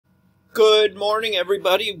Good morning,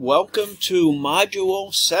 everybody. Welcome to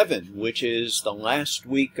Module 7, which is the last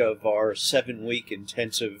week of our 7-week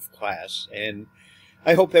intensive class. And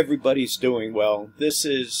I hope everybody's doing well. This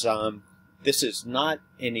is not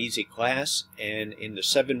an easy class, and in the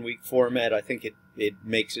 7-week format, I think it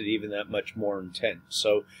makes it even that much more intense.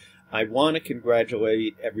 So I want to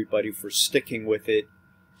congratulate everybody for sticking with it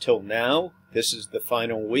till now. This is the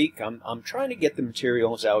final week. I'm trying to get the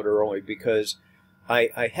materials out early because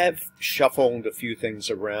I have shuffled a few things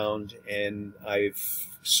around, and I've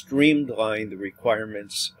streamlined the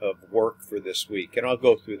requirements of work for this week, and I'll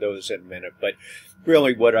go through those in a minute. But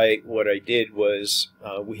really what I did was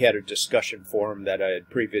we had a discussion forum that I had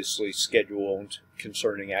previously scheduled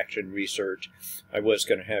concerning action research. I was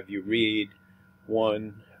going to have you read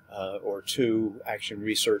one or two action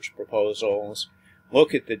research proposals,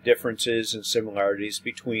 look at the differences and similarities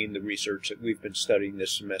between the research that we've been studying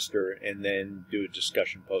this semester, and then do a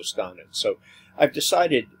discussion post on it. So I've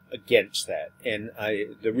decided against that, and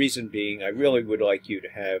the reason being I really would like you to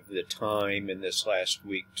have the time in this last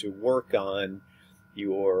week to work on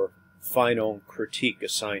your final critique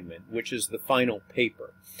assignment, which is the final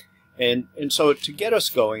paper. And so to get us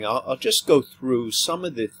going, I'll just go through some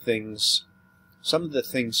of the things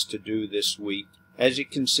to do this week. As you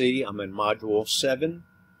can see, I'm in Module 7,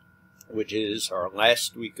 which is our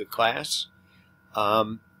last week of class.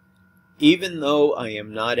 Even though I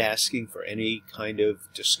am not asking for any kind of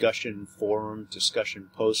discussion forum, discussion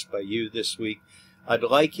post by you this week, I'd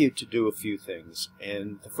like you to do a few things.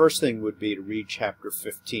 And the first thing would be to read Chapter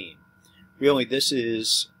 15. Really, this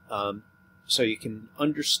is so you can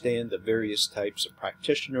understand the various types of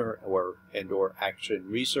practitioner or action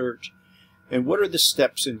research, and what are the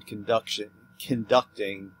steps in conducting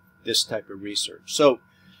this type of research. So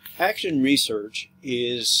action research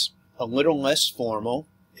is a little less formal.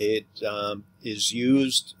 It is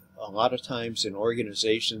used a lot of times in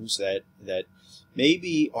organizations that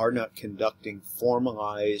maybe are not conducting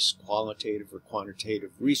formalized qualitative or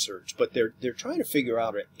quantitative research, but they're trying to figure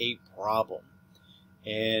out a problem.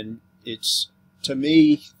 And it's, to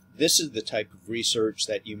me, this is the type of research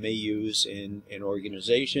that you may use in an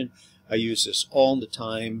organization. I use this all the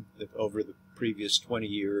time over the previous 20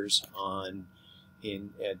 years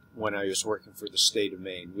when I was working for the state of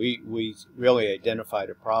Maine. We really identified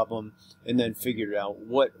a problem and then figured out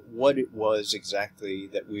what it was exactly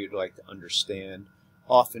that we would like to understand.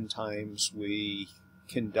 Oftentimes we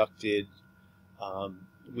conducted,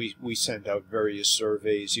 we sent out various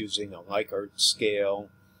surveys using a Likert scale,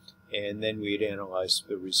 and then we'd analyze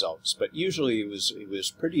the results. But usually it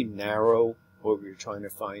was pretty narrow what we were trying to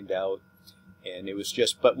find out. And it was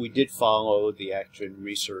just, but we did follow the action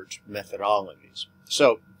research methodologies.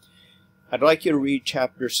 So I'd like you to read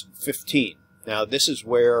Chapter 15. Now this is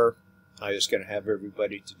where I was going to have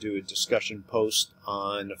everybody to do a discussion post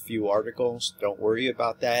on a few articles. Don't worry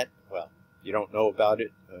about that. Well, you don't know about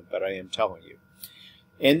it, but I am telling you.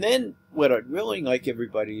 And then what I'd really like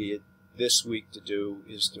everybody this week to do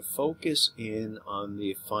is to focus in on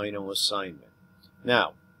the final assignment.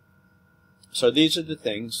 Now, so these are the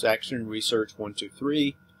things: action research 1, 2,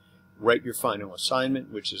 3. Write your final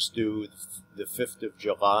assignment, which is due the 5th of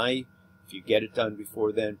July. If you get it done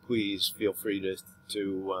before then, please feel free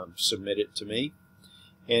to submit it to me.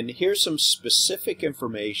 And here's some specific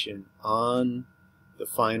information on the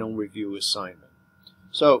final review assignment.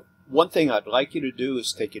 So one thing I'd like you to do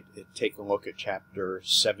is take a look at Chapter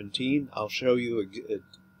 17. I'll show you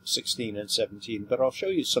 16 and 17, but I'll show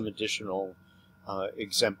you some additional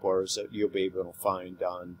exemplars that you'll be able to find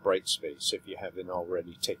on Brightspace if you haven't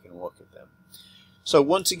already taken a look at them. So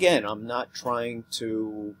once again, I'm not trying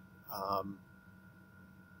to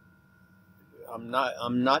I'm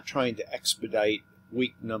not trying to expedite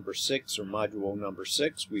week number 6 or module number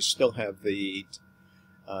 6. We still have the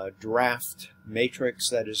draft matrix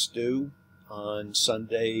that is due on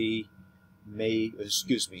Sunday,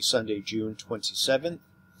 Sunday, June 27th.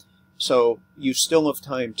 So you still have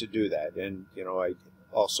time to do that. And I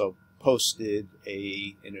also posted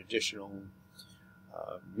an additional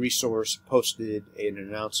resource, posted an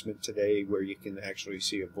announcement today where you can actually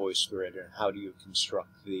see a voice thread and how do you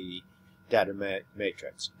construct the data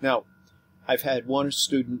matrix. Now, I've had one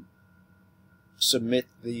student submit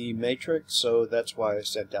the matrix, so that's why I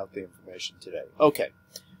sent out the information today. Okay,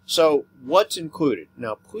 so what's included?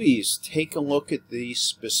 Now, please take a look at the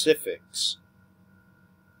specifics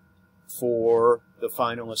for the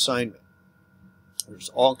final assignment. There's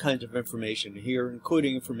all kinds of information here,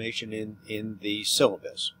 including information in the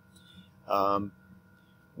syllabus.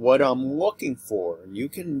 what I'm looking for, and you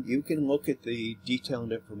can look at the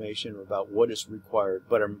detailed information about what is required,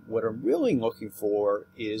 but what I'm really looking for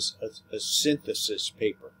is a synthesis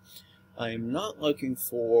paper. I'm not looking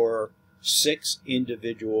for 6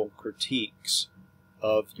 individual critiques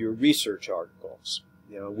of your research articles.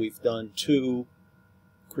 You know, we've done 2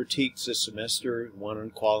 critiques this semester, one on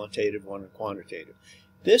qualitative, one on quantitative.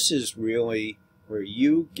 This is really where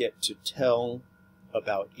you get to tell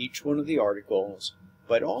about each one of the articles,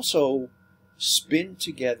 but also spin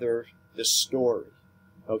together the story.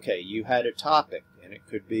 Okay, you had a topic, and it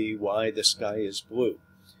could be why the sky is blue.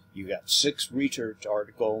 You got 6 research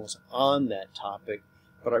articles on that topic,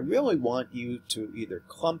 but I really want you to either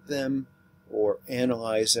clump them or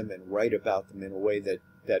analyze them and write about them in a way that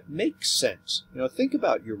makes sense. You know, think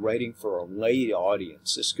about you're writing for a lay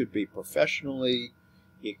audience. This could be professionally,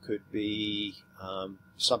 it could be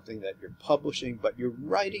something that you're publishing, but you're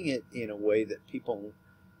writing it in a way that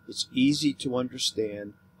it's easy to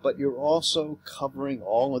understand, but you're also covering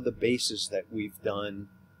all of the bases that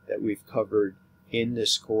we've covered in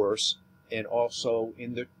this course and also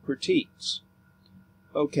in the critiques.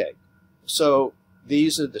 Okay, so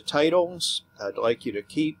these are the titles I'd like you to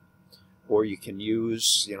keep, or you can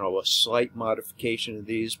use, you know, a slight modification of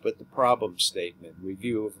these, but the problem statement,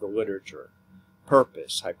 review of the literature,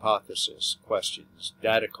 purpose, hypothesis, questions,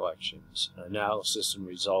 data collections, analysis and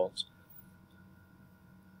results.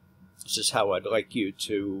 This is how I'd like you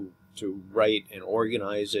to write and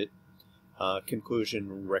organize it,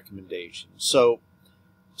 conclusion and recommendations. So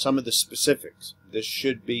some of the specifics. This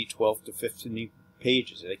should be 12 to 15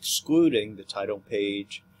 pages, excluding the title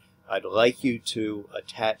page. I'd like you to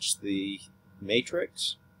attach the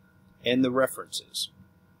matrix and the references.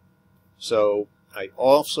 So I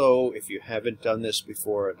also, if you haven't done this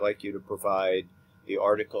before, I'd like you to provide the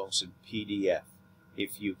articles in PDF.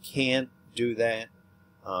 If you can't do that,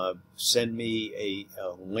 send me a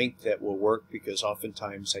link that will work, because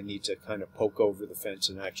oftentimes I need to kind of poke over the fence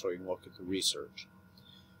and actually look at the research.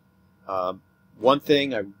 One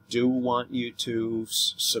thing I do want you to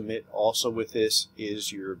submit also with this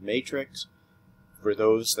is your matrix. For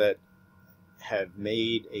those that have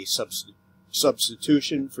made a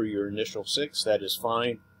substitution for your initial 6, that is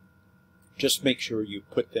fine. Just make sure you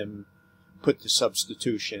put the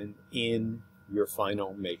substitution in your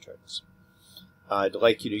final matrix. I'd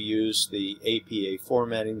like you to use the APA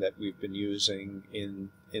formatting that we've been using in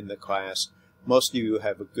the class. Most of you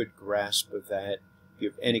have a good grasp of that. If you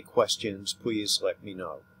have any questions, please let me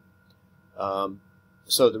know.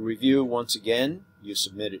 So the review, once again, you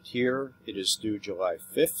submit it here. It is due July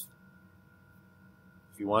 5th.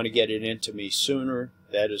 If you want to get it into me sooner,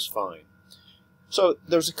 that is fine. So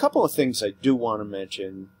there's a couple of things I do want to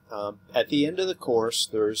mention. At the end of the course,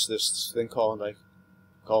 there's this thing called, I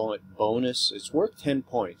call it bonus. It's worth 10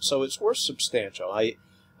 points, so it's worth substantial. I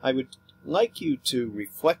would like you to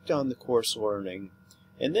reflect on the course learning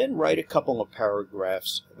and then write a couple of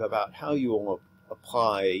paragraphs about how you will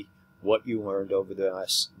apply what you learned over the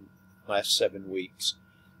last 7 weeks.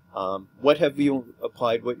 What have you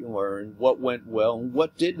applied, what you learned, what went well,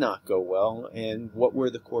 what did not go well, and what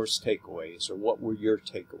were the course takeaways, or what were your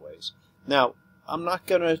takeaways. Now, I'm not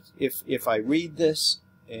going to, if I read this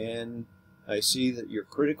and I see that you're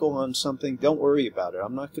critical on something, don't worry about it.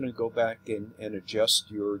 I'm not going to go back and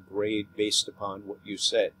adjust your grade based upon what you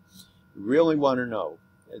said. You really want to know.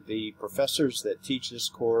 The professors that teach this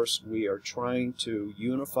course, we are trying to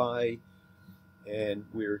unify, and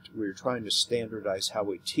we're trying to standardize how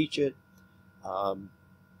we teach it, and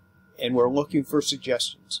we're looking for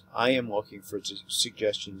suggestions. I am looking for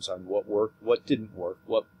suggestions on what worked, what didn't work,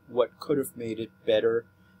 what could have made it better,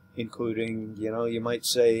 including, you know, you might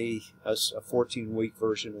say a 14-week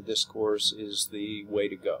version of this course is the way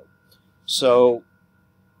to go. So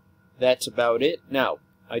that's about it. Now,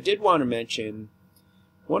 I did want to mention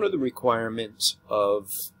one of the requirements of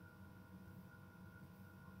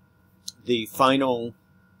the final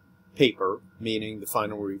paper, meaning the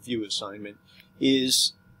final review assignment,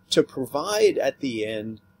 is to provide at the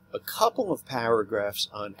end a couple of paragraphs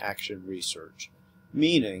on action research.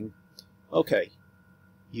 Meaning, okay,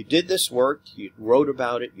 you did this work, you wrote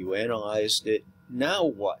about it, you analyzed it, now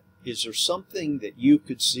what? Is there something that you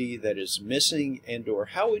could see that is missing, and or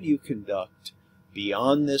how would you conduct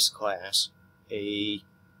beyond this class a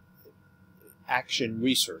action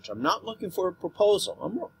research? I'm not looking for a proposal.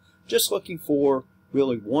 I'm just looking for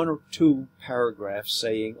really 1 or 2 paragraphs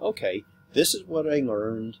saying, okay, this is what I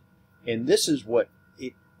learned, and this is what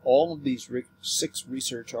all of these 6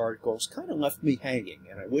 research articles kind of left me hanging,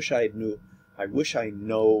 and I wish I knew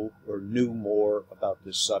or knew more about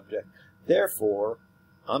this subject. Therefore,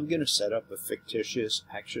 I'm going to set up a fictitious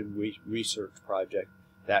action research project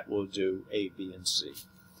that will do A, B, and C.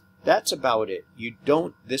 That's about it.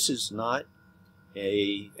 This is not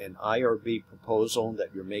an IRB proposal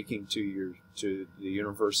that you're making to the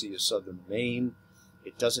University of Southern Maine.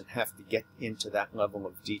 It doesn't have to get into that level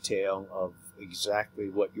of detail of exactly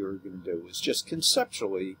what you're going to do. It's just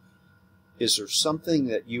conceptually, is there something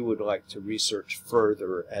that you would like to research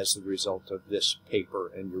further as the result of this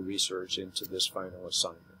paper and your research into this final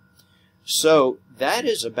assignment? So that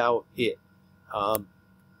is about it.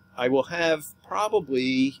 I will have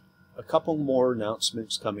probably a couple more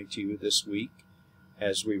announcements coming to you this week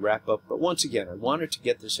as we wrap up. But once again, I wanted to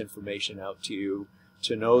get this information out to you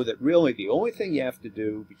to know that really the only thing you have to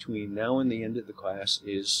do between now and the end of the class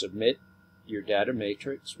is submit your data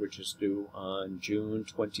matrix, which is due on June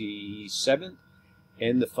 27th,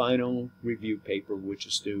 and the final review paper, which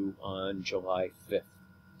is due on July 5th.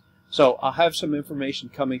 So I'll have some information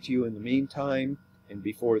coming to you in the meantime and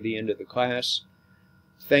before the end of the class.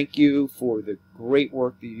 Thank you for the great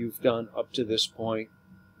work that you've done up to this point.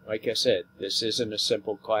 Like I said, this isn't a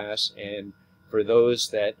simple class, and for those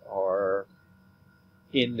that are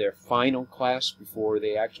in their final class before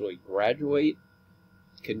they actually graduate,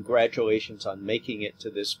 congratulations on making it to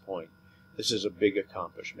this point. This is a big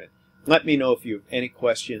accomplishment. Let me know if you have any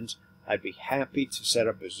questions. I'd be happy to set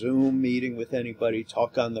up a Zoom meeting with anybody,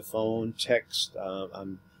 talk on the phone, text.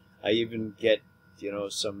 I even get,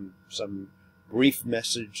 some brief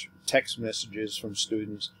text messages from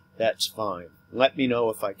students. That's fine. Let me know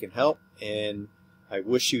if I can help, and I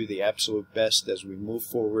wish you the absolute best as we move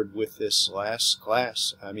forward with this last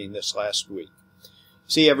week.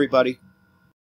 See you, everybody.